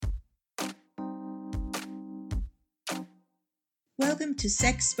Welcome to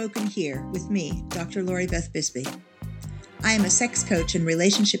Sex Spoken Here with me, Dr. Lori Beth Bisbee. I am a sex coach and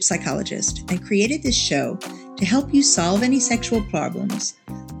relationship psychologist and created this show to help you solve any sexual problems,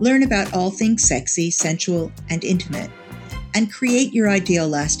 learn about all things sexy, sensual, and intimate, and create your ideal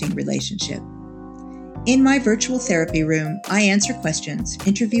lasting relationship. In my virtual therapy room, I answer questions,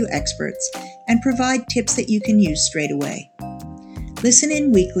 interview experts, and provide tips that you can use straight away. Listen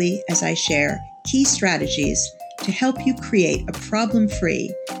in weekly as I share key strategies to help you create a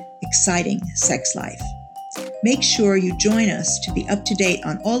problem-free, exciting sex life. Make sure you join us to be up to date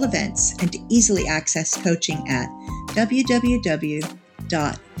on all events and to easily access coaching at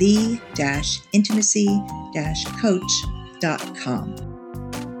www.the-intimacy-coach.com.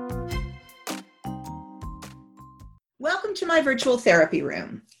 Welcome to my virtual therapy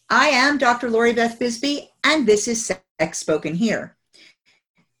room. I am Dr. Lori Beth Bisbee, and this is Sex Spoken Here.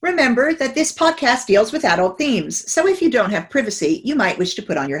 Remember that this podcast deals with adult themes, so if you don't have privacy, you might wish to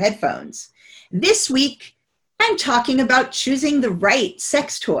put on your headphones. This week, I'm talking about choosing the right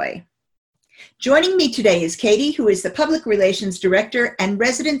sex toy. Joining me today is Katie, who is the Public Relations Director and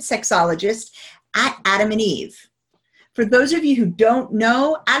Resident Sexologist at Adam & Eve. For those of you who don't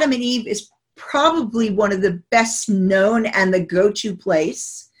know, Adam & Eve is probably one of the best known and the go-to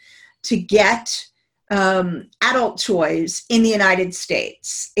place to get adult toys in the United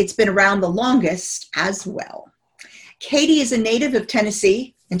States. It's been around the longest as well. Katie is a native of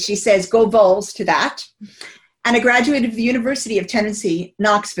Tennessee, and she says, go Vols to that, and a graduate of the University of Tennessee,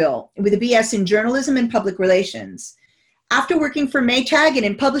 Knoxville, with a BS in journalism and public relations. After working for Maytag and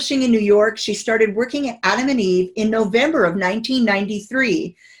in publishing in New York, she started working at Adam & Eve in November of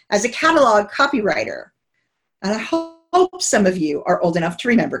 1993 as a catalog copywriter. And I hope some of you are old enough to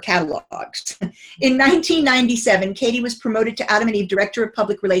remember catalogs. In 1997, Katie was promoted to Adam & Eve Director of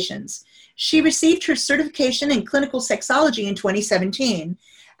Public Relations. She received her certification in clinical sexology in 2017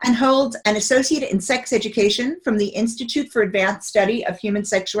 and holds an associate in sex education from the Institute for Advanced Study of Human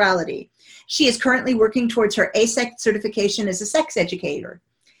Sexuality. She is currently working towards her ASEC certification as a sex educator.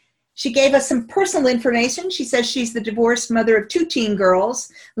 She gave us some personal information. She says she's the divorced mother of 2 teen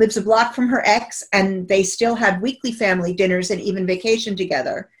girls, lives a block from her ex, and they still have weekly family dinners and even vacation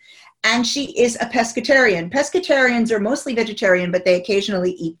together. And she is a pescatarian. Pescatarians are mostly vegetarian, but they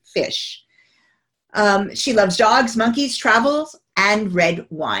occasionally eat fish. She loves dogs, monkeys, travels, and red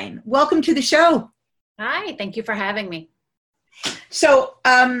wine. Welcome to the show. Hi, thank you for having me. So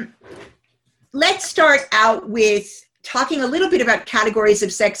let's start out with talking a little bit about categories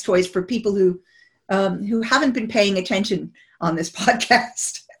of sex toys for people who haven't been paying attention on this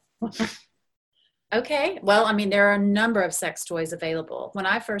podcast. Okay. Well, I mean, there are a number of sex toys available. When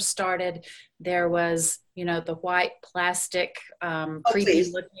I first started, there was, the white plastic,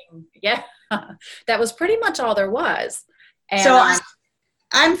 creepy looking. Yeah, that was pretty much all there was. And, so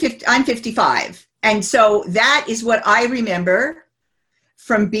I'm 55. And so that is what I remember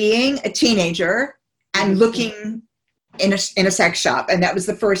from being a teenager and looking in a sex shop. And that was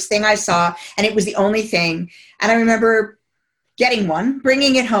the first thing I saw. And it was the only thing. And I remember getting one,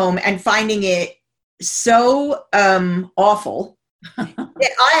 bringing it home and finding it so awful that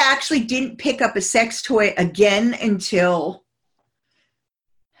I actually didn't pick up a sex toy again until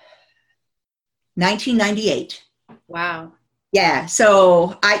 1998. Wow. Yeah.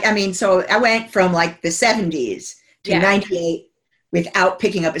 So I went from like the 70s to 98 without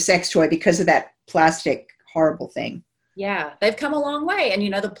picking up a sex toy because of that plastic horrible thing. Yeah, they've come a long way. And,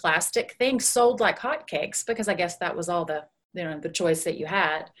 the plastic thing sold like hotcakes because I guess that was all the choice that you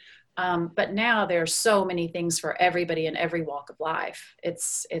had. But now there are so many things for everybody in every walk of life.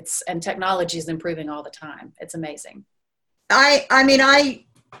 And technology is improving all the time. It's amazing. I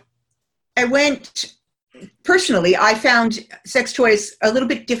went, personally, I found sex toys a little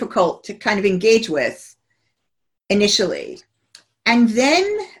bit difficult to kind of engage with initially. And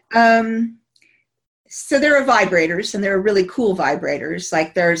then, so there are vibrators, and there are really cool vibrators.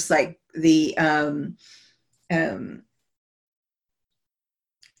 Like there's like the, well,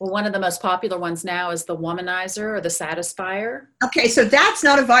 one of the most popular ones now is the Womanizer or the Satisfier. Okay, so that's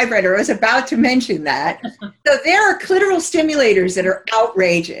not a vibrator. I was about to mention that. So there are clitoral stimulators that are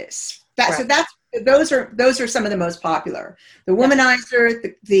outrageous. Right. So those are some of the most popular. The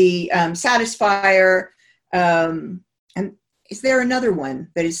Womanizer, the Satisfier, and is there another one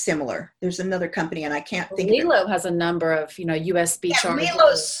that is similar? There's another company, and I can't think of it. Lelo has a number of, USB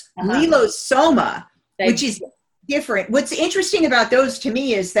chargers. Lelo's Soma, which is different. What's interesting about those to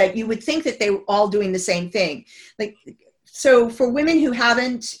me is that you would think that they were all doing the same thing. So for women who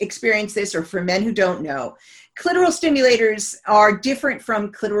haven't experienced this, or for men who don't know, clitoral stimulators are different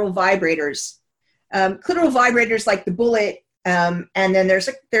from clitoral vibrators. Clitoral vibrators like the Bullet And then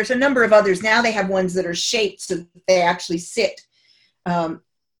there's a number of others. Now they have ones that are shaped so that they actually sit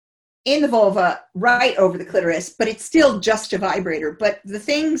in the vulva right over the clitoris, but it's still just a vibrator. But the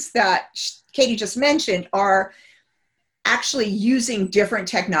things that Katie just mentioned are actually using different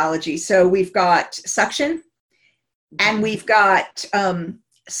technology. So we've got suction and we've got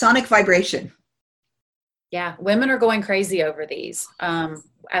sonic vibration. Yeah, women are going crazy over these.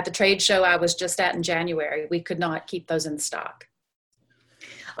 At the trade show I was just at in January, we could not keep those in stock.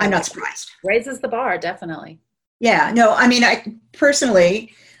 I'm not surprised. Raises the bar, definitely. Yeah, no, I mean, I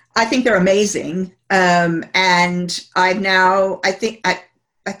personally think they're amazing. And I think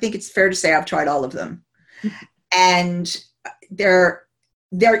it's fair to say I've tried all of them. And they're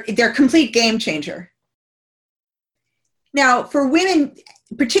complete game changer. Now, for women,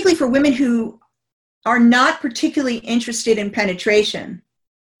 particularly for women who are not particularly interested in penetration,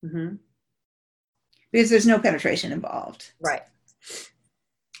 because there's no penetration involved. Right.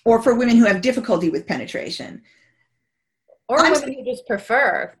 Or for women who have difficulty with penetration. Or women who just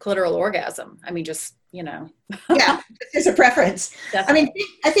prefer clitoral orgasm. I mean, just, Yeah, it's a preference. Definitely. I mean,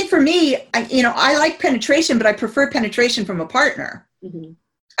 I think for me, I like penetration, but I prefer penetration from a partner. Mm-hmm.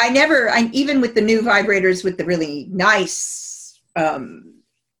 Even with the new vibrators with the really nice,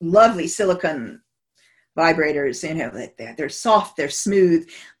 lovely silicone vibrators, they're soft, they're smooth.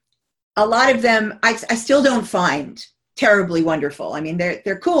 A lot of them, I still don't find terribly wonderful. I mean,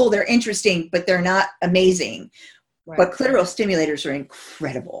 they're cool, they're interesting, but they're not amazing. Right. But clitoral stimulators are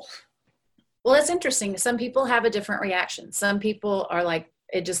incredible. Well, it's interesting. Some people have a different reaction. Some people are like,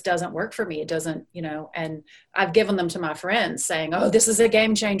 it just doesn't work for me. It doesn't, and I've given them to my friends saying, oh, this is a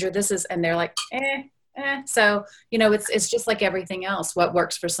game changer. And they're like, eh. So, it's just like everything else. What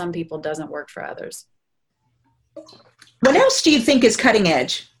works for some people doesn't work for others. What else do you think is cutting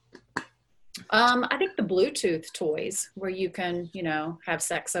edge? I think the Bluetooth toys where you can, have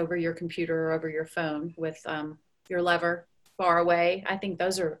sex over your computer or over your phone with your lover far away. I think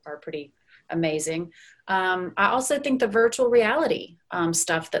those are pretty amazing. I also think the virtual reality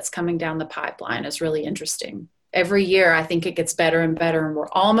stuff that's coming down the pipeline is really interesting. Every year, I think it gets better and better, and we're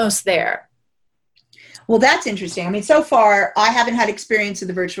almost there. Well, that's interesting. I mean, so far, I haven't had experience with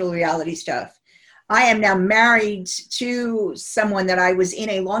the virtual reality stuff. I am now married to someone that I was in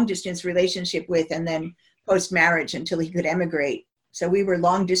a long-distance relationship with, and then post-marriage until he could emigrate. So we were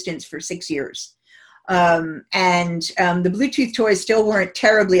long-distance for 6 years. The Bluetooth toys still weren't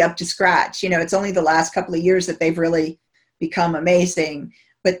terribly up to scratch. It's only the last couple of years that they've really become amazing.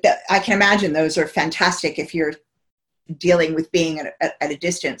 But I can imagine those are fantastic if you're dealing with being at a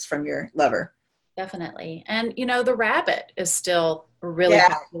distance from your lover. Definitely. And, the Rabbit is still really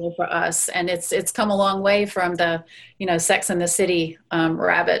popular for us. And it's come a long way from the, Sex and the City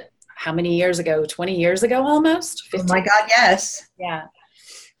Rabbit. How many years ago? 20 years ago almost? 15? Oh my God, yes. Yeah.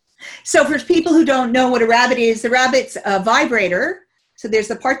 So for people who don't know what a Rabbit is, the Rabbit's a vibrator. So there's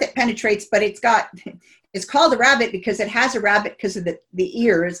the part that penetrates, but it's called a Rabbit because it has a rabbit because of the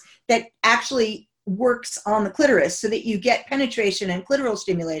ears that actually works on the clitoris so that you get penetration and clitoral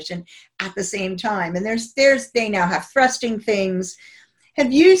stimulation at the same time. And they now have thrusting things.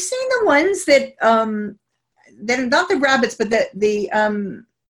 Have you seen the ones that are not the rabbits, but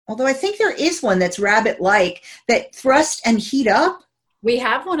although I think there is one that's rabbit-like that thrust and heat up? We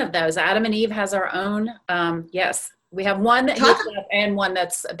have one of those. Adam and Eve has our own. Yes, we have one that heats up and one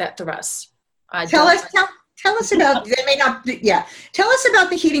that thrusts. Tell us about. They may not. Yeah, tell us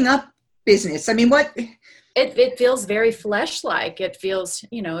about the heating up business. I mean, what? It feels very flesh-like. It feels,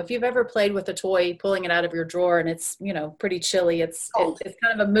 if you've ever played with a toy, pulling it out of your drawer and it's, pretty chilly. It's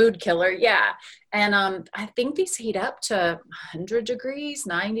kind of a mood killer. Yeah. And I think these heat up to 100 degrees,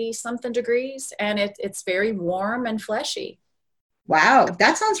 90 something degrees, and it's very warm and fleshy. Wow,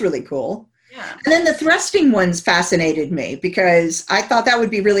 that sounds really cool. Yeah. And then the thrusting ones fascinated me because I thought that would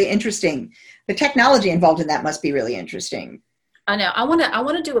be really interesting. The technology involved in that must be really interesting. I know. I want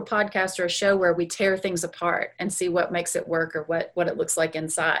to do a podcast or a show where we tear things apart and see what makes it work or what it looks like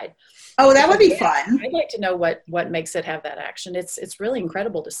inside. Oh, that would be fun. I'd like to know what makes it have that action. It's really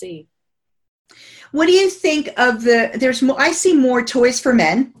incredible to see. What do you think of I see more toys for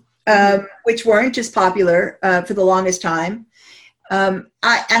men, which weren't as popular for the longest time.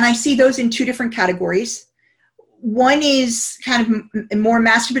 I see those in two different categories. One is kind of more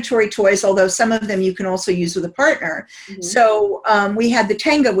masturbatory toys, although some of them you can also use with a partner. Mm-hmm. So we had the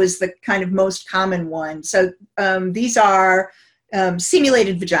Tenga was the kind of most common one. So these are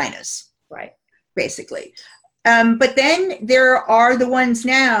simulated vaginas, right? Basically. But then there are the ones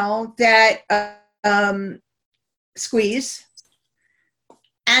now that squeeze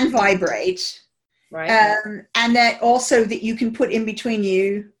and vibrate Right. And that also that you can put in between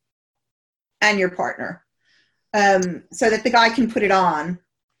you and your partner, so that the guy can put it on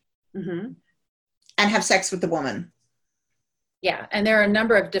and have sex with the woman. Yeah, and there are a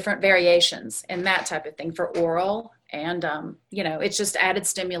number of different variations in that type of thing for oral, and it's just added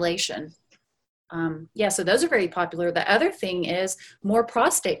stimulation. So those are very popular. The other thing is more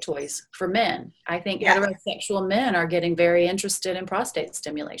prostate toys for men. I think heterosexual men are getting very interested in prostate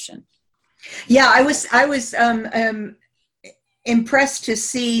stimulation. Yeah, I was impressed to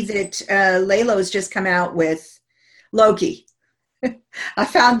see that Lalo's just come out with Loki. I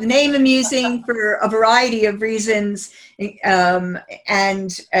found the name amusing for a variety of reasons, and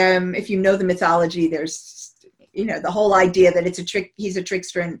if you know the mythology, there's the whole idea that it's a trick. He's a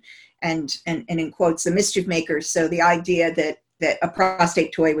trickster and in quotes the mischief maker. So the idea that a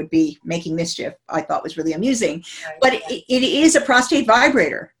prostate toy would be making mischief, I thought was really amusing. But it is a prostate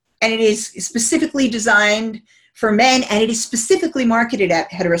vibrator, and it is specifically designed for men, and it is specifically marketed at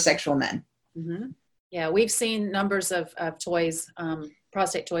heterosexual men. Mm-hmm. Yeah, we've seen numbers of toys,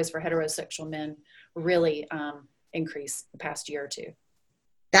 prostate toys for heterosexual men really increase the past year or two.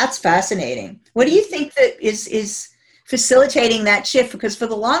 That's fascinating. What do you think that is facilitating that shift? Because for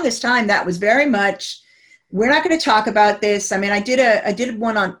the longest time, that was very much, we're not going to talk about this. I mean, I did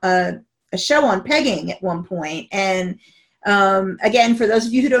one on a show on pegging at one point. And again, for those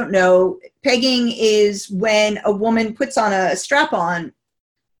of you who don't know, pegging is when a woman puts on a strap-on.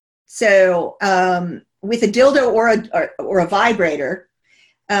 So with a dildo or a vibrator,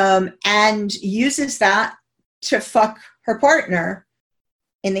 and uses that to fuck her partner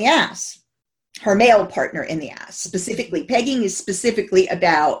in the ass, her male partner in the ass. Specifically, pegging is specifically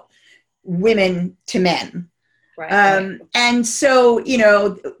about women to men. Right. And so,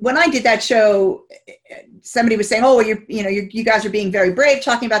 when I did that show, somebody was saying, "Oh, well, you guys are being very brave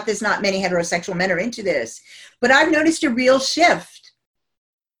talking about this. Not many heterosexual men are into this." But I've noticed a real shift.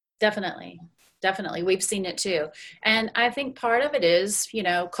 Definitely. We've seen it too. And I think part of it is,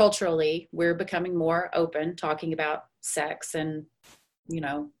 culturally, we're becoming more open, talking about sex and,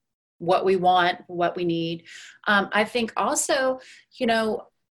 what we want, what we need. I think also,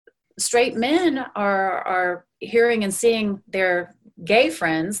 straight men are hearing and seeing their gay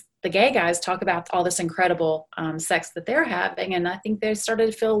friends, the gay guys, talk about all this incredible sex that they're having. And I think they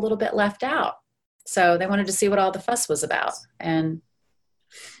started to feel a little bit left out. So they wanted to see what all the fuss was about. And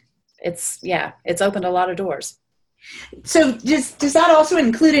it's opened a lot of doors. So does that also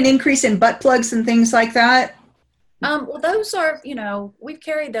include an increase in butt plugs and things like that? Well, those are, we've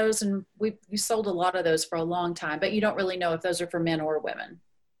carried those and we sold a lot of those for a long time, but you don't really know if those are for men or women.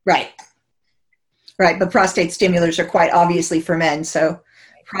 Right. But prostate stimulars are quite obviously for men. So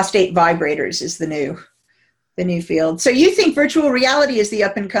prostate vibrators is the new field. So you think virtual reality is the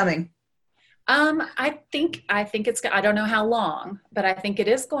up and coming? I think it's, I don't know how long, but I think it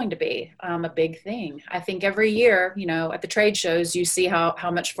is going to be a big thing. I think every year, at the trade shows, you see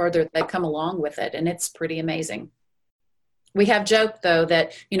how much further they've come along with it. And it's pretty amazing. We have joked though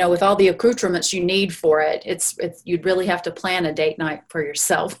that, with all the accoutrements you need for it, it's you'd really have to plan a date night for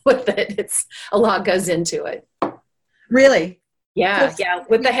yourself with it. It's a lot goes into it. Really? Yeah.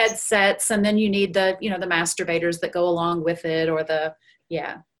 With the headsets, and then you need the, the masturbators that go along with it, or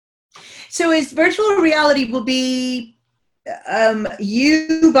So is virtual reality will be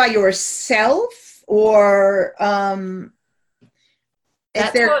you by yourself, or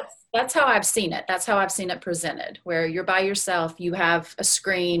that's how I've seen it. That's how I've seen it presented, where you're by yourself, you have a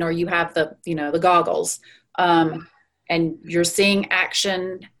screen, or you have the goggles, and you're seeing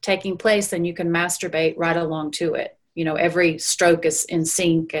action taking place, and you can masturbate right along to it. Every stroke is in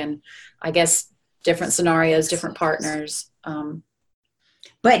sync, and I guess different scenarios, different partners.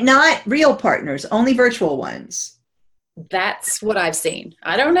 But not real partners, only virtual ones. That's what I've seen.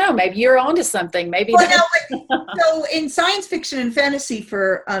 I don't know. Maybe you're onto something. Maybe. So in science fiction and fantasy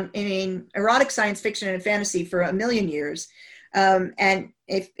erotic science fiction and fantasy for a million years. And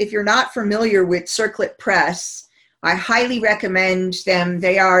if you're not familiar with Circlet Press, I highly recommend them.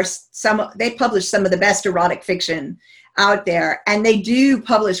 They publish some of the best erotic fiction out there. And they do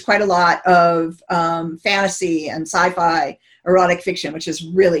publish quite a lot of fantasy and sci-fi erotic fiction, which is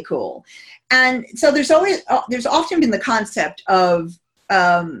really cool. And so there's often been the concept of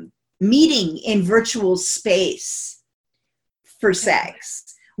meeting in virtual space for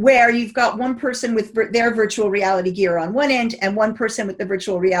sex, where you've got one person with their virtual reality gear on one end and one person with the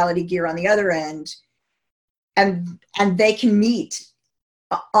virtual reality gear on the other end, and they can meet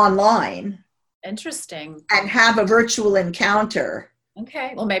online. Interesting. And have a virtual encounter.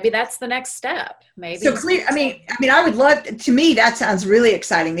 Okay. Well, maybe that's the next step. Maybe. So clear. I mean, I would love. To me, that sounds really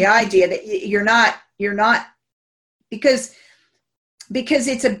exciting. The idea that you're not you're not, because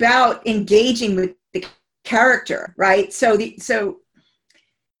it's about engaging with the character, right? So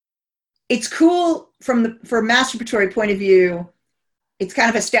it's cool for a masturbatory point of view. It's kind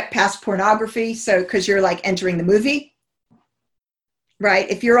of a step past pornography. So, because you're like entering the movie, right?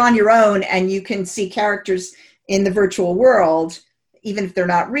 If you're on your own and you can see characters in the virtual world, even if they're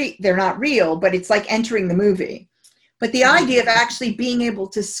not real, but it's like entering the movie. But the idea of actually being able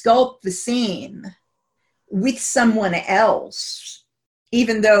to sculpt the scene with someone else,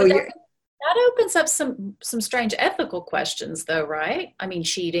 even though that opens up some strange ethical questions, though, right? I mean,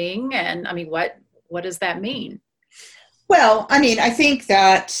 cheating, and I mean, what does that mean? Well, I mean, I think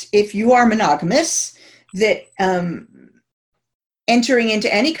that if you are monogamous, that entering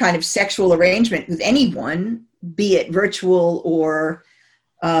into any kind of sexual arrangement with anyone, be it virtual or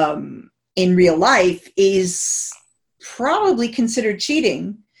in real life, is probably considered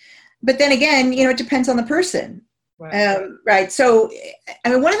cheating. But then again, it depends on the person. Right. Right. So, I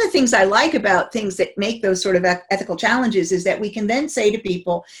mean, one of the things I like about things that make those sort of ethical challenges is that we can then say to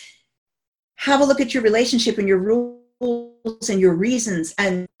people, have a look at your relationship and your rules and your reasons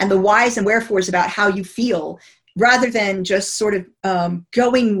and the whys and wherefores about how you feel, rather than just sort of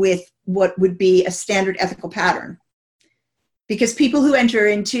going with what would be a standard ethical pattern. Because people who enter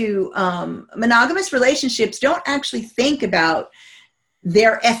into monogamous relationships don't actually think about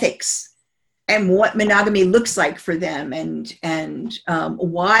their ethics and what monogamy looks like for them, and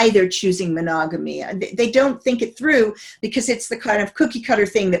why they're choosing monogamy. They don't think it through because it's the kind of cookie cutter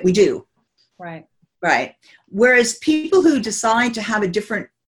thing that we do. Right. Right. Whereas people who decide to have a different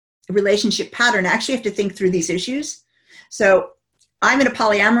relationship pattern actually have to think through these issues. So I'm in a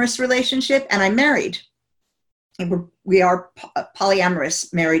polyamorous relationship and I'm married. And we are a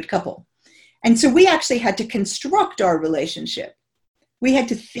polyamorous married couple. And so we actually had to construct our relationship. We had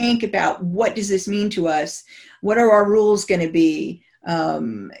to think about, what does this mean to us? What are our rules going to be?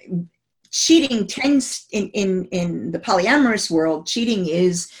 Cheating tends, in the polyamorous world, cheating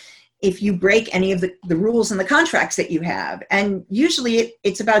is if you break any of the rules and the contracts that you have. And usually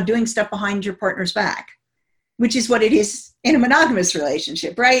it's about doing stuff behind your partner's back, which is what it is in a monogamous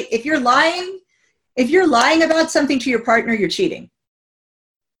relationship, right? If you're lying about something to your partner, you're cheating.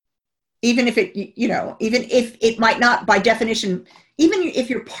 Even if it might not, by definition, even if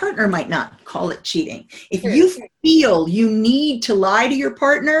your partner might not call it cheating. If you feel you need to lie to your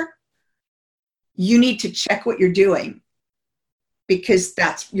partner, you need to check what you're doing, because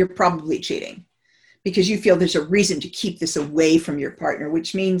you're probably cheating, because you feel there's a reason to keep this away from your partner,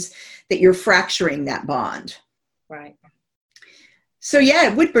 which means that you're fracturing that bond. Right. So yeah,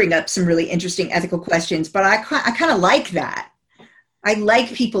 it would bring up some really interesting ethical questions, but I kind of like that. I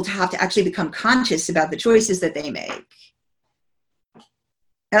like people to have to actually become conscious about the choices that they make.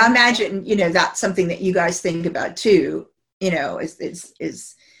 And I imagine, that's something that you guys think about too,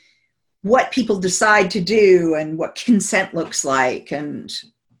 is what people decide to do and what consent looks like, and,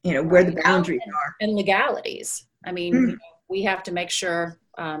 where the boundaries are. And legalities. I mean, we have to make sure,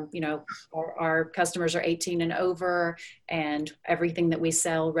 our customers are 18 and over, and everything that we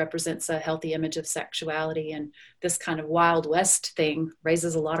sell represents a healthy image of sexuality. And this kind of Wild West thing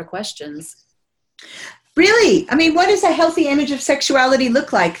raises a lot of questions. Really? I mean, what does a healthy image of sexuality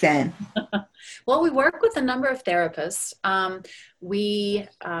look like then? Well, we work with a number of therapists. We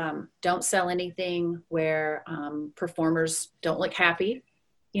don't sell anything where performers don't look happy.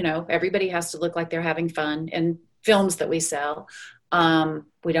 Everybody has to look like they're having fun in films that we sell.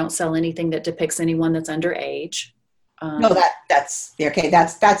 We don't sell anything that depicts anyone that's underage. No, that's okay.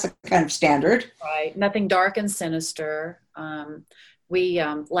 That's a kind of standard. Right. Nothing dark and sinister. We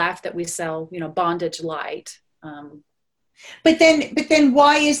laugh that we sell, bondage light. But then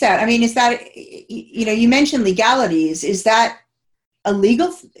why is that? I mean, is that, you mentioned legalities. Is that a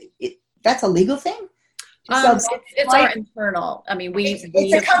legal, that's a legal thing? It's our internal. I mean,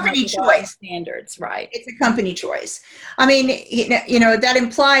 it's a company choice. Standards, right? It's a company choice. I mean, that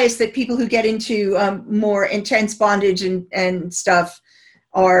implies that people who get into more intense bondage and stuff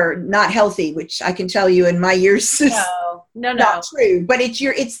are not healthy, which I can tell you in my years is not true. But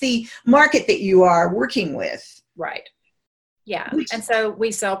it's the market that you are working with, right? Yeah, and so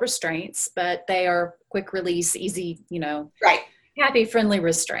we sell restraints, but they are quick release, easy, right. Happy, friendly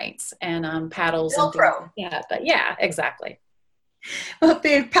restraints and paddles. Velcro. But yeah, exactly. Well,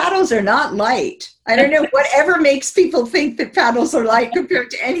 the paddles are not light. I don't know whatever makes people think that paddles are light compared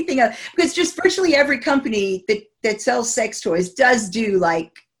to anything else, because just virtually every company that sells sex toys does do,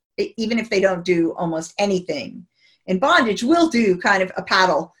 like, even if they don't do almost anything in bondage, will do kind of a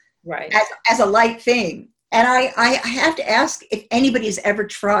paddle, right, as a light thing. And I have to ask if anybody has ever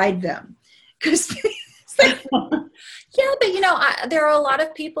tried them, because Yeah, but there are a lot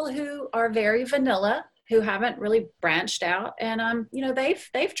of people who are very vanilla who haven't really branched out, and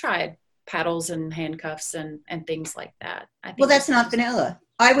they've tried paddles and handcuffs and things like that. I think Well, that's not vanilla.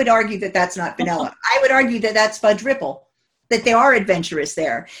 I would argue that that's not vanilla. I would argue that that's fudge ripple, that they are adventurous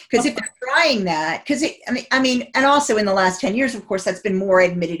there. Because if they're trying that, and also in the last 10 years, of course, that's been more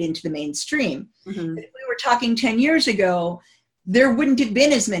admitted into the mainstream. Mm-hmm. But if we were talking 10 years ago, there wouldn't have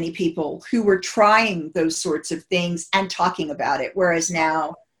been as many people who were trying those sorts of things and talking about it, whereas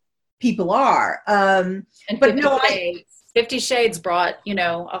now people are. And but no, 50 Shades brought,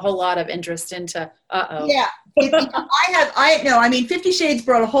 a whole lot of interest into, Yeah. 50 Shades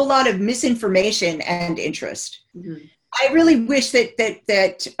brought a whole lot of misinformation and interest. Mm-hmm. I really wish that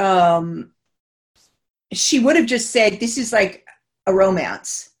she would have just said, this is like a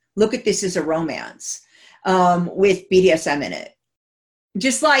romance. Look at this as a romance with BDSM in it.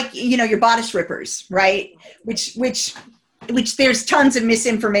 Just like, your bodice rippers, right? Which there's tons of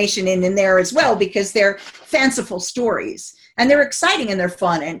misinformation in there as well, because they're fanciful stories and they're exciting and they're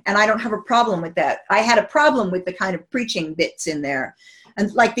fun. And I don't have a problem with that. I had a problem with the kind of preaching bits in there.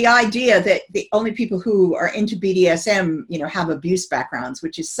 And like the idea that the only people who are into BDSM, have abuse backgrounds,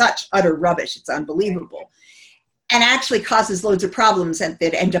 which is such utter rubbish. It's unbelievable. And actually causes loads of problems that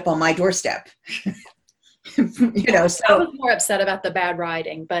end up on my doorstep. So I was more upset about the bad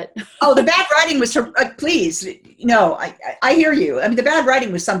writing, but the bad writing was please, I hear you. I mean, the bad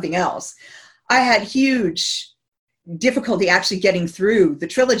writing was something else. I had huge difficulty actually getting through the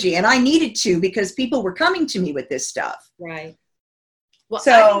trilogy, and I needed to, because people were coming to me with this stuff. Right. Well,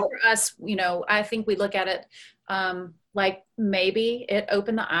 so I think for us, I think we look at it like maybe it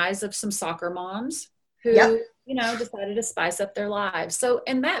opened the eyes of some soccer moms who, yep. Decided to spice up their lives. So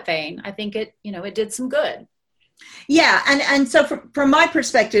in that vein, I think it did some good. Yeah. And so from my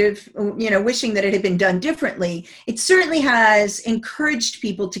perspective, wishing that it had been done differently, it certainly has encouraged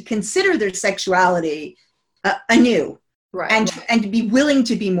people to consider their sexuality anew, right, and to be willing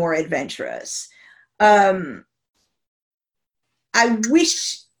to be more adventurous. I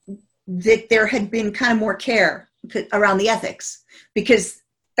wish that there had been kind of more care around the ethics, because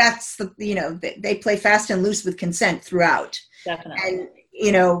that's they play fast and loose with consent throughout. Definitely.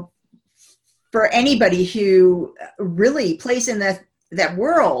 And, for anybody who really plays in that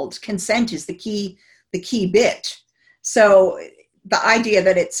world, consent is the key bit. So the idea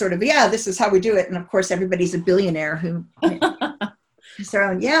that it's sort of, this is how we do it. And of course, everybody's a billionaire who is their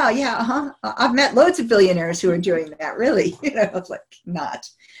own. I've met loads of billionaires who are doing that, really, it's like not.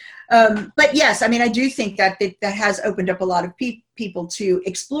 But yes, I mean, I do think that has opened up a lot of people to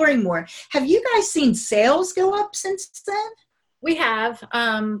exploring more. Have you guys seen sales go up since then? We have.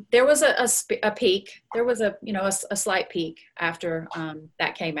 There was a peak. There was a slight peak after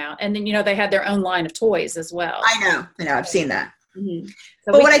that came out, and then they had their own line of toys as well. I know. I've seen that. Mm-hmm.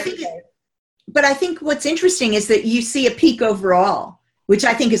 So I think what's interesting is that you see a peak overall, which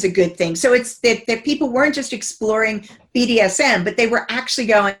I think is a good thing. So it's that people weren't just exploring BDSM, but they were actually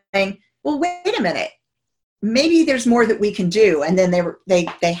going, well, wait a minute, maybe there's more that we can do. And then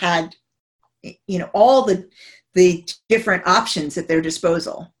they had, all the different options at their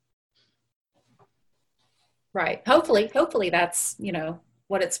disposal. Right. Hopefully that's,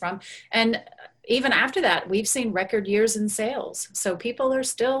 what it's from. And even after that, we've seen record years in sales. So people are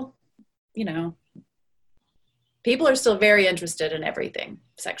still, very interested in everything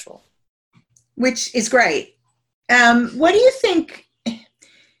sexual. Which is great. What do you think?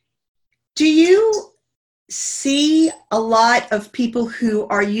 Do you see a lot of people who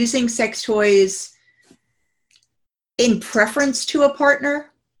are using sex toys in preference to a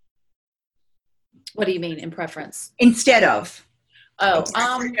partner? What do you mean in preference? Instead of.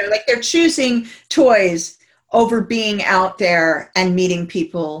 Like they're choosing toys over being out there and meeting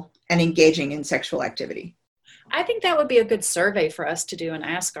people and engaging in sexual activity. I think that would be a good survey for us to do and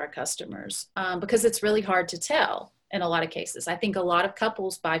ask our customers, because it's really hard to tell in a lot of cases. I think a lot of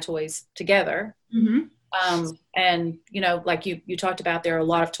couples buy toys together. Mm-hmm. And, like you talked about, there are a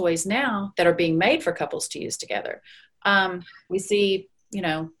lot of toys now that are being made for couples to use together. We see,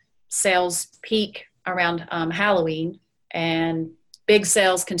 sales peak around Halloween, and big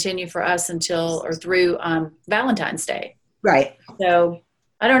sales continue for us until or through Valentine's Day. Right. So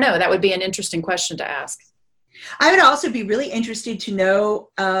I don't know. That would be an interesting question to ask. I would also be really interested to know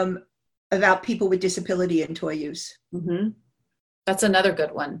about people with disability in toy use. Mm-hmm. That's another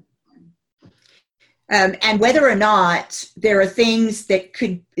good one. And whether or not there are things that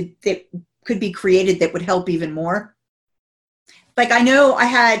could be created that would help even more. Like I know I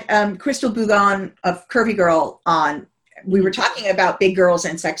had Crystal Bougon of Curvy Girl on. We were talking about big girls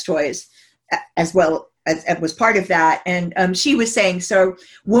and sex toys as well was part of that. And she was saying, so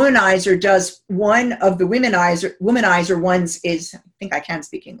Womanizer does one of the womanizer ones is, I think I can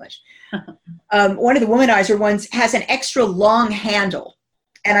speak English. One of the Womanizer ones has an extra long handle.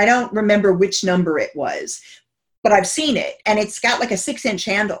 And I don't remember which number it was, but I've seen it. And it's got like a 6-inch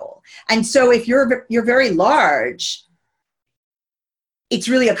handle. And so if you're very large, it's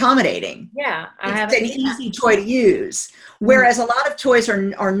really accommodating. Yeah. It's an easy toy to use. Whereas a lot of toys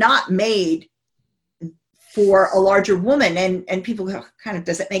are not made for a larger woman, and people go, kind of,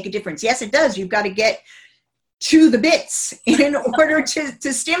 does it make a difference? Yes, it does. You've got to get to the bits in order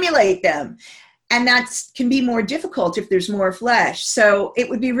to stimulate them. And that can be more difficult if there's more flesh. So it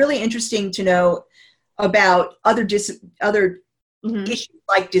would be really interesting to know about other issues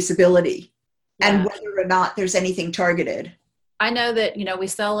like disability and whether or not there's anything targeted. I know that, we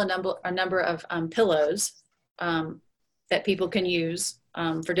sell a number of pillows that people can use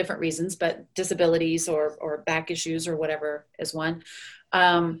for different reasons, but disabilities or back issues or whatever is one.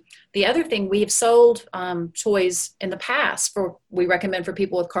 The other thing, we've sold toys in the past we recommend for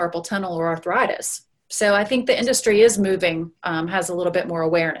people with carpal tunnel or arthritis. So I think the industry is moving, has a little bit more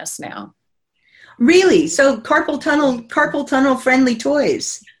awareness now. Really? So carpal tunnel friendly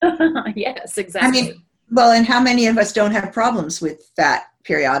toys. Yes, exactly. Well, and how many of us don't have problems with that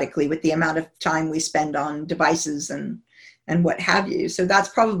periodically, with the amount of time we spend on devices and what have you? So that's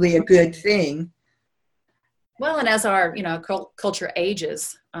probably a good thing. Well, and as our, culture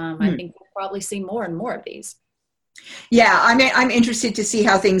ages, I think we'll probably see more and more of these. Yeah, I'm interested to see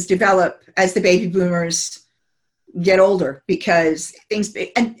how things develop as the baby boomers get older, because things,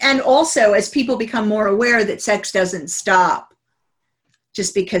 and also as people become more aware that sex doesn't stop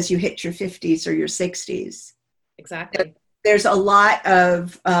just because you hit your 50s or your 60s. Exactly. There's a lot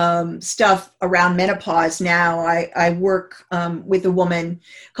of stuff around menopause now. I work with a woman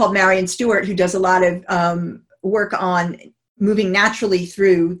called Marion Stewart who does a lot of work on moving naturally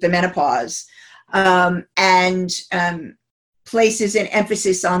through the menopause, and places an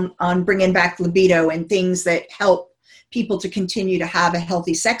emphasis on bringing back libido and things that help people to continue to have a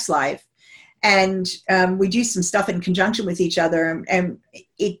healthy sex life. And we do some stuff in conjunction with each other, and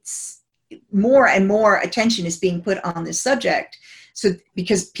it's more and more attention is being put on this subject. So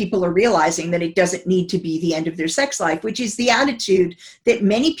because people are realizing that it doesn't need to be the end of their sex life, which is the attitude that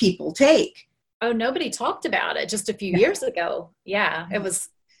many people take. Oh, nobody talked about it just a few years ago. Yeah, it was,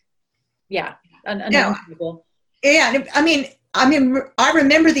 unknowable. Yeah, I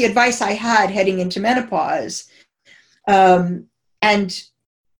remember the advice I had heading into menopause, and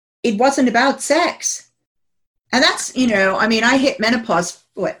it wasn't about sex. And that's, I hit menopause,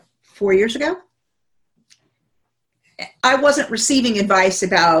 4 years ago? I wasn't receiving advice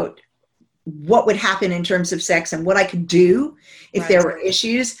about what would happen in terms of sex and what I could do if there were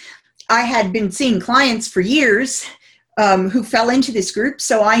issues. I had been seeing clients for years who fell into this group,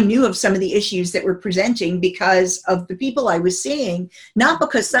 so I knew of some of the issues that were presenting because of the people I was seeing, not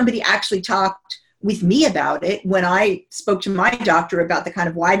because somebody actually talked with me about it when I spoke to my doctor about the kind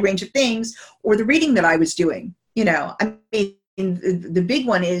of wide range of things or the reading that I was doing. The big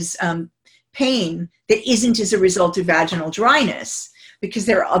one is pain that isn't as a result of vaginal dryness, because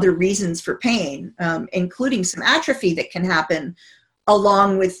there are other reasons for pain, including some atrophy that can happen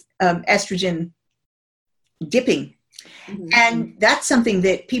along with estrogen dipping. Mm-hmm. And that's something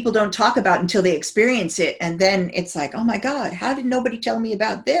that people don't talk about until they experience it. And then it's like, oh my God, how did nobody tell me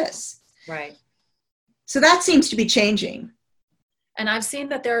about this? Right. So that seems to be changing. And I've seen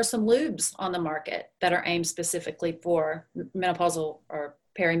that there are some lubes on the market that are aimed specifically for menopausal or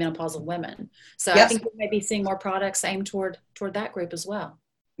perimenopausal women. So I think we may be seeing more products aimed toward that group as well.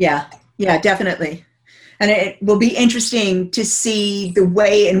 Yeah, definitely. And it will be interesting to see the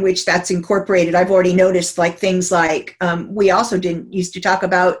way in which that's incorporated. I've already noticed things like, we also didn't used to talk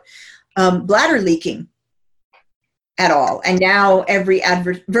about bladder leaking at all. And now every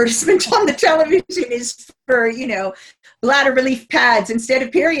advertisement on the television is for, bladder relief pads instead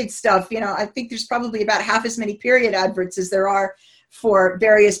of period stuff. I think there's probably about half as many period adverts as there are for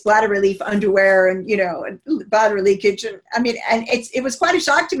various bladder relief underwear and, bladder leakage. And it was quite a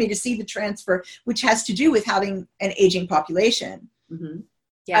shock to me to see the transfer, which has to do with having an aging population. Mm-hmm.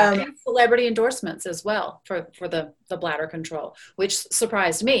 Yeah, and celebrity endorsements as well for the bladder control, which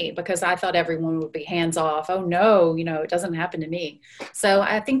surprised me because I thought everyone would be hands off. Oh no, it doesn't happen to me. So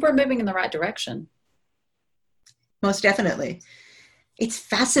I think we're moving in the right direction. Most definitely. It's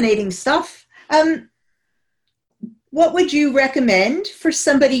fascinating stuff. What would you recommend for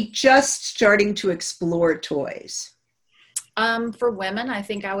somebody just starting to explore toys? For women, I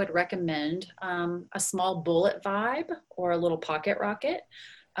think I would recommend a small bullet vibe or a little pocket rocket.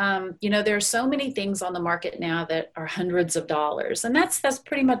 There are so many things on the market now that are hundreds of dollars, and that's a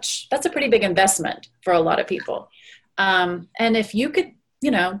pretty big investment for a lot of people. And if you could,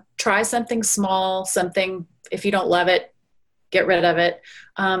 try something small, if you don't love it, get rid of it.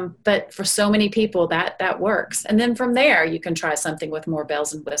 But for so many people that works. And then from there, you can try something with more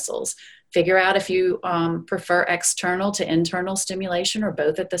bells and whistles. Figure out if you prefer external to internal stimulation or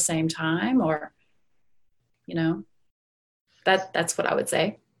both at the same time, or, that's what I would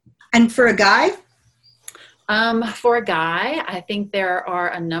say. And for a guy? For a guy, I think there are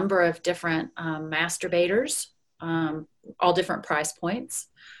a number of different masturbators, all different price points,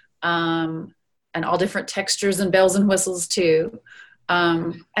 and all different textures and bells and whistles too.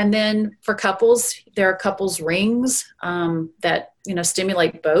 And then for couples, there are couples rings that,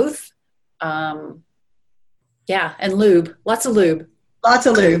 stimulate both. And lube, lots of lube. Lots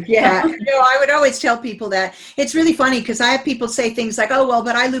of lube, yeah. I would always tell people that. It's really funny because I have people say things like, oh, well,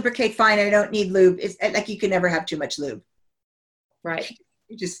 but I lubricate fine. I don't need lube. It's like you can never have too much lube. Right.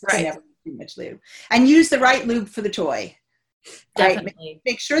 You just can never have too much lube. And use the right lube for the toy. Definitely. Right?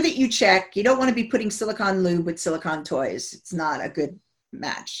 Make sure that you check. You don't want to be putting silicone lube with silicone toys. It's not a good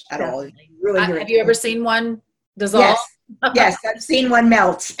match at all. Have you ever seen one dissolve? Yes, I've seen one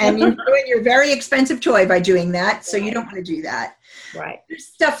melt, and you ruin your very expensive toy by doing that. So you don't want to do that. Right. There's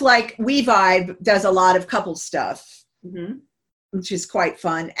stuff like WeVibe does a lot of couple stuff, which is quite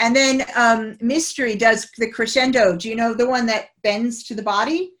fun. And then Mystery does the Crescendo. Do you know the one that bends to the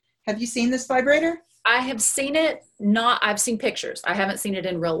body? Have you seen this vibrator? I have seen it. I've seen pictures. I haven't seen it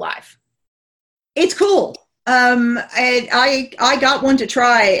in real life. It's cool. I got one to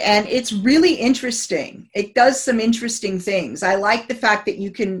try, and it's really interesting. It does some interesting things. I like the fact that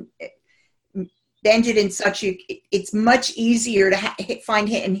you can bend it in it's much easier to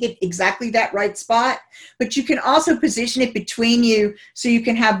hit exactly that right spot, but you can also position it between you so you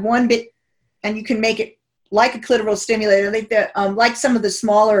can have one bit and you can make it like a clitoral stimulator, like some of the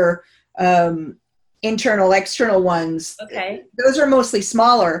smaller internal, external ones. Okay. Those are mostly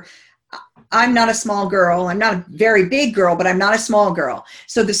smaller. I'm not a small girl. I'm not a very big girl, but I'm not a small girl.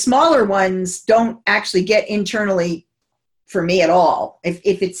 So the smaller ones don't actually get internally for me at all. If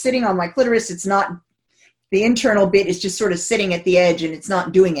it's sitting on my clitoris, it's not, the internal bit is just sort of sitting at the edge and it's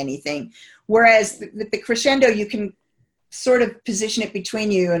not doing anything. Whereas the Crescendo, you can sort of position it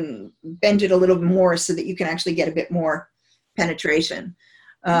between you and bend it a little bit more so that you can actually get a bit more penetration.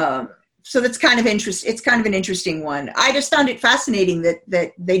 So that's kind of it's kind of an interesting one. I just found it fascinating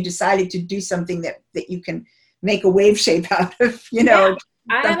that they decided to do something that you can make a wave shape out of, Yeah.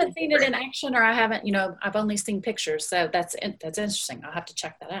 I haven't seen it in action, or I haven't, I've only seen pictures. So that's interesting. I'll have to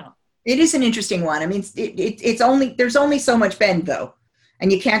check that out. It is an interesting one. I mean, there's only so much bend though,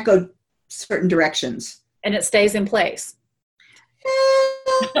 and you can't go certain directions. And it stays in place.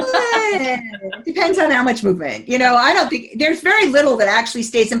 It depends on how much movement. I don't think there's very little that actually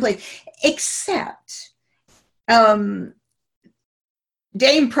stays in place, except Dame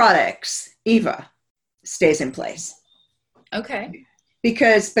Products Eva stays in place. Okay.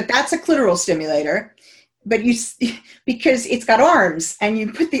 But that's a clitoral stimulator, because it's got arms, and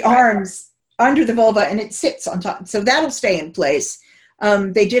you put the arms under the vulva and it sits on top, so that'll stay in place.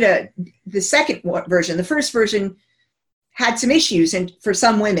 They did the second version. The first version had some issues for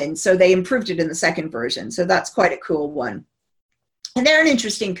some women, so they improved it in the second version. So that's quite a cool one. And they're an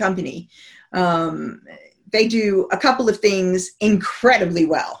interesting company. They do a couple of things incredibly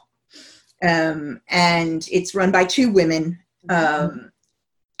well. And it's run by two women. And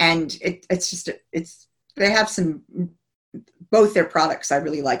they have both their products I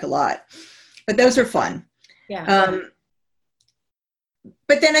really like a lot. But those are fun. Yeah.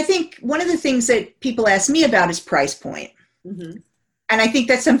 But then I think one of the things that people ask me about is price point. Mm-hmm. And I think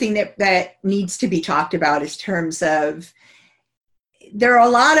that's something that needs to be talked about in terms of, there are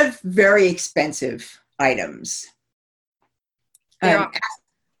a lot of very expensive items. As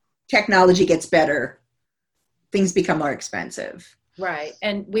technology gets better, things become more expensive. Right.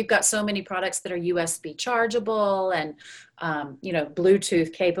 And we've got so many products that are USB chargeable and,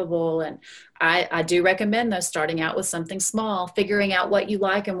 Bluetooth capable. And I do recommend those, starting out with something small, figuring out what you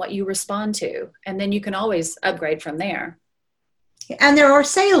like and what you respond to. And then you can always upgrade from there. And there are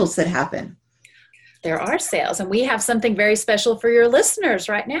sales that happen. There are sales, and we have something very special for your listeners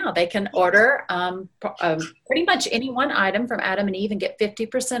right now. They can order pretty much any one item from Adam and Eve and get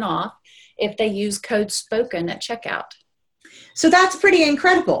 50% off if they use code SPOKEN at checkout. So that's pretty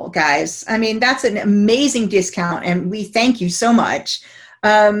incredible, guys. I mean, that's an amazing discount, and we thank you so much.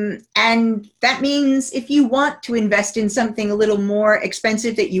 And that means if you want to invest in something a little more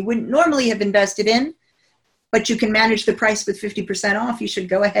expensive that you wouldn't normally have invested in, but you can manage the price with 50% off, you should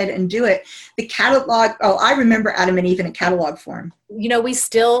go ahead and do it. The catalog, I remember Adam and Eve in a catalog form. We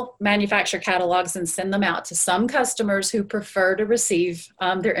still manufacture catalogs and send them out to some customers who prefer to receive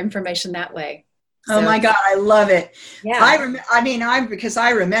their information that way. So, oh my God, I love it. Yeah. Because I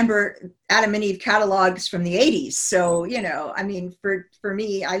remember Adam and Eve catalogs from the 80s. So, for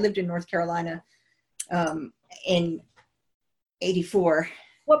me, I lived in North Carolina in 84.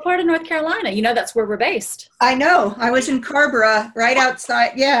 What part of North Carolina? That's where we're based. I know. I was in Carborough, right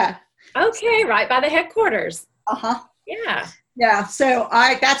outside. Yeah. Okay, right by the headquarters. Uh-huh. Yeah. Yeah. So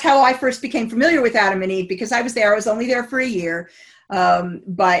that's how I first became familiar with Adam and Eve, because I was there. I was only there for a year.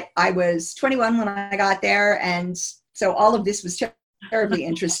 But I was 21 when I got there. And so all of this was terribly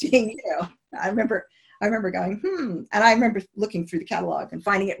interesting. I remember going, and I remember looking through the catalog and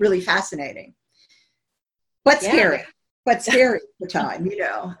finding it really fascinating, but scary. But scary at the time,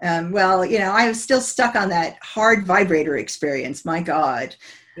 I was still stuck on that hard vibrator experience. My God.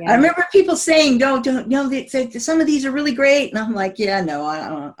 Yeah. I remember people saying, don't, some of these are really great. And I'm like, yeah, no, I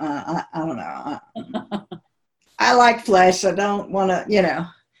don't know. I like flesh. I don't want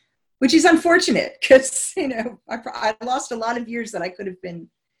to, which is unfortunate because, I lost a lot of years that I could have been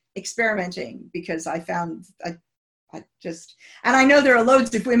experimenting because I found and I know there are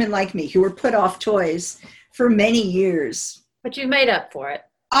loads of women like me who were put off toys for many years. But you made up for it.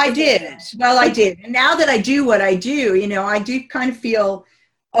 I did. Well, I did. And now that I do what I do, I do kind of feel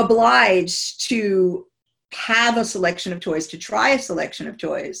obliged to have a selection of toys, to try a selection of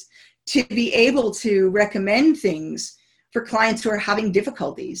toys, to be able to recommend things for clients who are having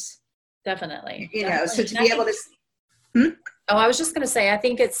difficulties. Definitely. So to be able to... Oh, I was just going to say, I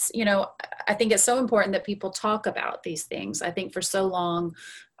think it's so important that people talk about these things. I think for so long,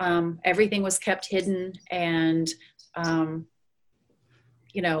 everything was kept hidden, and,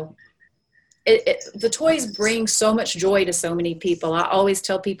 the toys bring so much joy to so many people. I always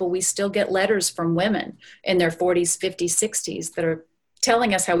tell people we still get letters from women in their 40s, 50s, 60s that are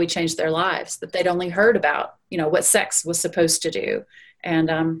telling us how we changed their lives, that they'd only heard about, what sex was supposed to do.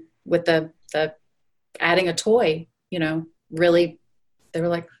 And with the adding a toy, really, they were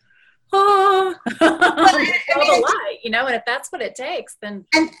like, all the light, and if that's what it takes, then.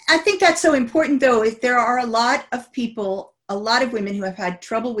 And I think that's so important, though. If there are a lot of women who have had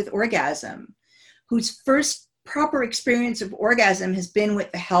trouble with orgasm, whose first proper experience of orgasm has been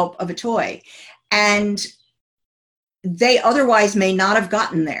with the help of a toy, and they otherwise may not have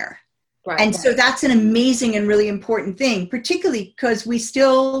gotten there. Right. And so that's an amazing and really important thing, particularly because we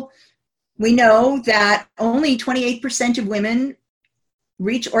know that only 28% of women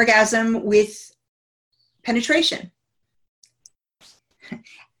reach orgasm with penetration.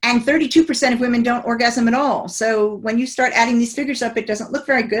 And 32% of women don't orgasm at all. So when you start adding these figures up, it doesn't look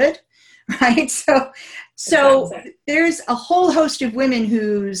very good, right? So there's a whole host of women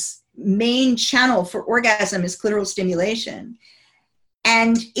whose main channel for orgasm is clitoral stimulation.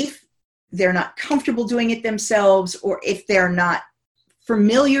 And if they're not comfortable doing it themselves, or if they're not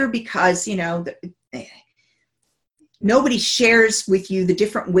familiar because, nobody shares with you the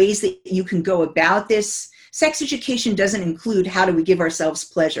different ways that you can go about this. Sex education doesn't include how do we give ourselves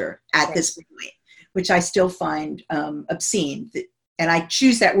pleasure at this point, which I still find obscene. And I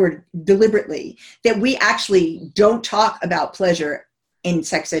choose that word deliberately, that we actually don't talk about pleasure in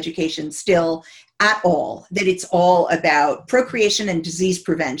sex education still at all, that it's all about procreation and disease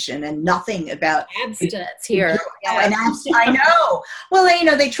prevention and nothing about abstinence here. I know. Well,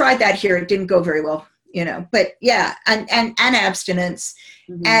 they tried that here. It didn't go very well, but yeah, and abstinence.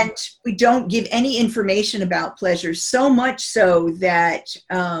 Mm-hmm. And we don't give any information about pleasure, so much so that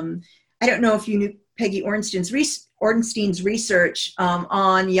I don't know if you knew Peggy Orenstein's research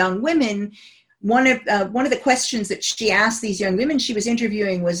on young women. One of the questions that she asked these young women she was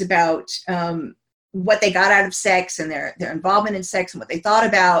interviewing was about what they got out of sex and their involvement in sex and what they thought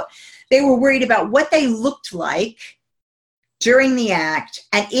about. They were worried about what they looked like during the act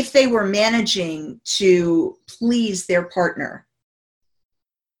and if they were managing to please their partner.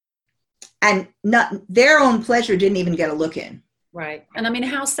 And their own pleasure didn't even get a look in. Right. And I mean,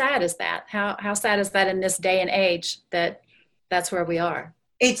 how sad is that? How sad is that in this day and age that that's where we are?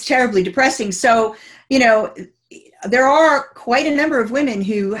 It's terribly depressing. So, there are quite a number of women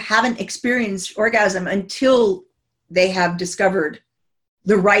who haven't experienced orgasm until they have discovered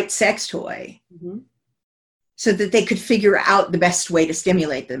the right sex toy, mm-hmm. so that they could figure out the best way to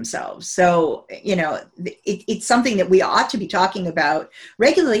stimulate themselves. So, it's something that we ought to be talking about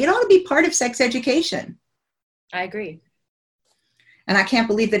regularly. It ought to be part of sex education. I agree. And I can't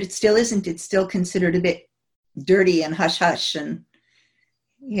believe that it still isn't. It's still considered a bit dirty and hush-hush and,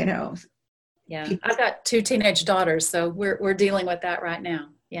 Yeah. I've got 2 teenage daughters, so we're dealing with that right now.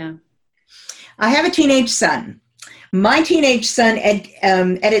 Yeah. I have a teenage son. My teenage son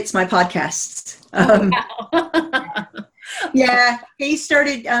edits my podcasts. Wow. Yeah, he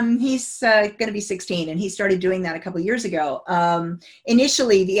started, he's going to be 16, and he started doing that a couple of years ago.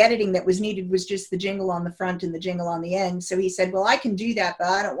 Initially, the editing that was needed was just the jingle on the front and the jingle on the end. So he said, well, I can do that, but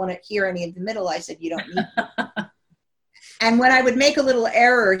I don't want to hear any of the middle. I said, you don't need it. And when I would make a little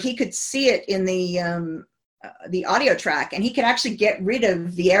error, he could see it in the audio track, and he could actually get rid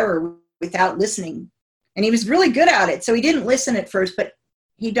of the error without listening. And he was really good at it. So he didn't listen at first, but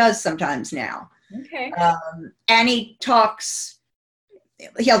he does sometimes now. Okay. And he talks,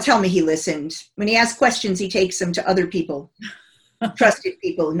 he'll tell me he listened. When he asks questions, he takes them to other people, trusted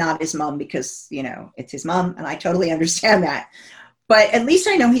people, not his mom, because, you know, it's his mom, and I totally understand that. But at least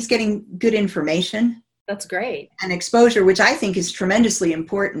I know he's getting good information. That's great. And exposure, which I think is tremendously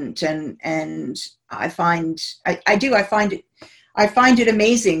important. And I find it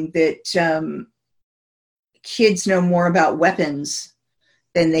amazing that kids know more about weapons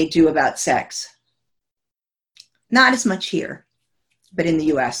than they do about sex. Not as much here, but in the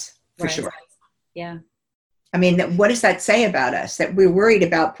US, for sure. Yeah. I mean, what does that say about us? That we're worried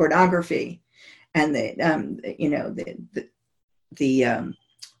about pornography and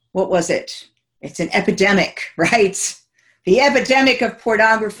what was it? It's an epidemic, right? The epidemic of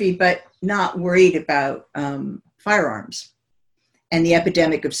pornography, but not worried about firearms, and the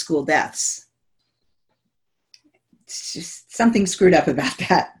epidemic of school deaths. It's just something screwed up about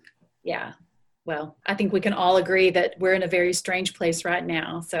that. Yeah. Well, I think we can all agree that we're in a very strange place right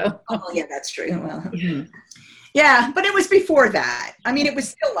now. So. Oh, yeah, that's true. Well, yeah, but it was before that. I mean, it was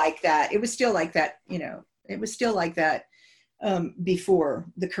still like that. It was still like that, you know, it was still like that before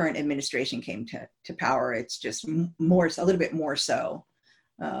the current administration came to power. It's just a little bit more so.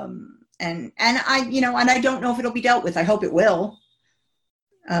 And I don't know if it'll be dealt with. I hope it will.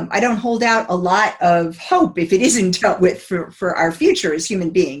 I don't hold out a lot of hope if it isn't dealt with for our future as human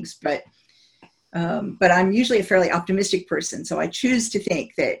beings, but I'm usually a fairly optimistic person. So I choose to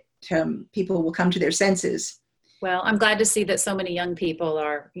think that people will come to their senses. Well, I'm glad to see that so many young people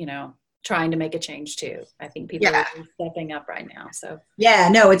are, you know, trying to make a change too. I think people are stepping up right now. So yeah,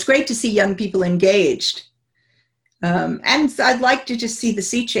 no, it's great to see young people engaged. And I'd like to just see the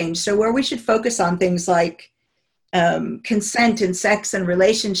sea change. So where we should focus on things like consent and sex and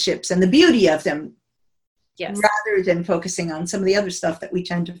relationships and the beauty of them, yes, rather than focusing on some of the other stuff that we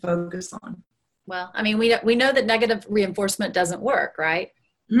tend to focus on. Well, I mean, we know that negative reinforcement doesn't work, right?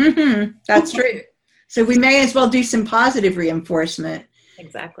 Mm-hmm. That's true. So we may as well do some positive reinforcement.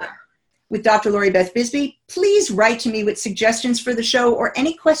 Exactly. With Dr. Lori Beth Bisbee. Please write to me with suggestions for the show or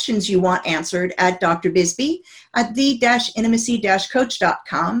any questions you want answered at Dr. Bisbee at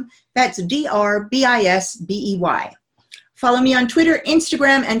the-intimacy-coach.com. That's DRBISBEY. Follow me on Twitter,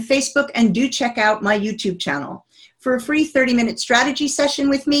 Instagram, and Facebook, and do check out my YouTube channel. For a free 30-minute strategy session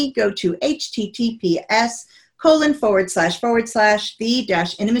with me, go to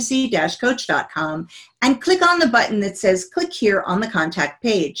https://the-intimacy-coach.com and click on the button that says click here on the contact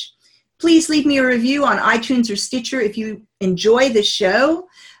page. Please leave me a review on iTunes or Stitcher if you enjoy the show.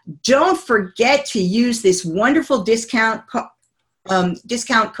 Don't forget to use this wonderful discount code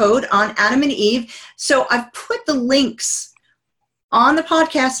on Adam and Eve. So I've put the links on the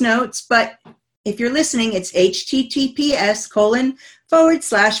podcast notes, but if you're listening, it's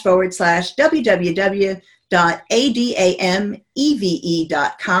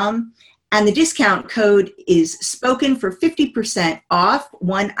https://www.adameve.com. And the discount code is spoken for 50% off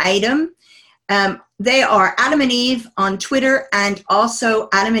one item. They are Adam and Eve on Twitter and also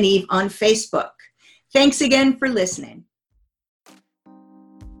Adam and Eve on Facebook. Thanks again for listening.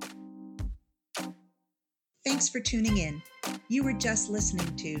 Thanks for tuning in. You were just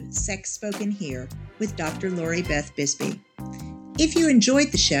listening to Sex Spoken Here with Dr. Lori Beth Bisbee. If you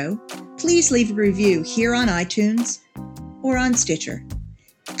enjoyed the show, please leave a review here on iTunes or on Stitcher.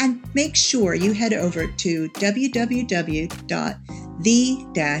 And make sure you head over to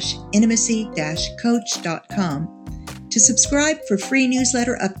www.the-intimacy-coach.com to subscribe for free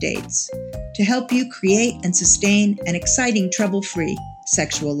newsletter updates to help you create and sustain an exciting trouble-free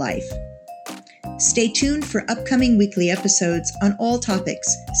sexual life. Stay tuned for upcoming weekly episodes on all topics,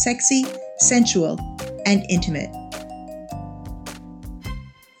 sexy, sensual, and intimate.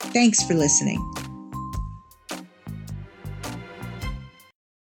 Thanks for listening.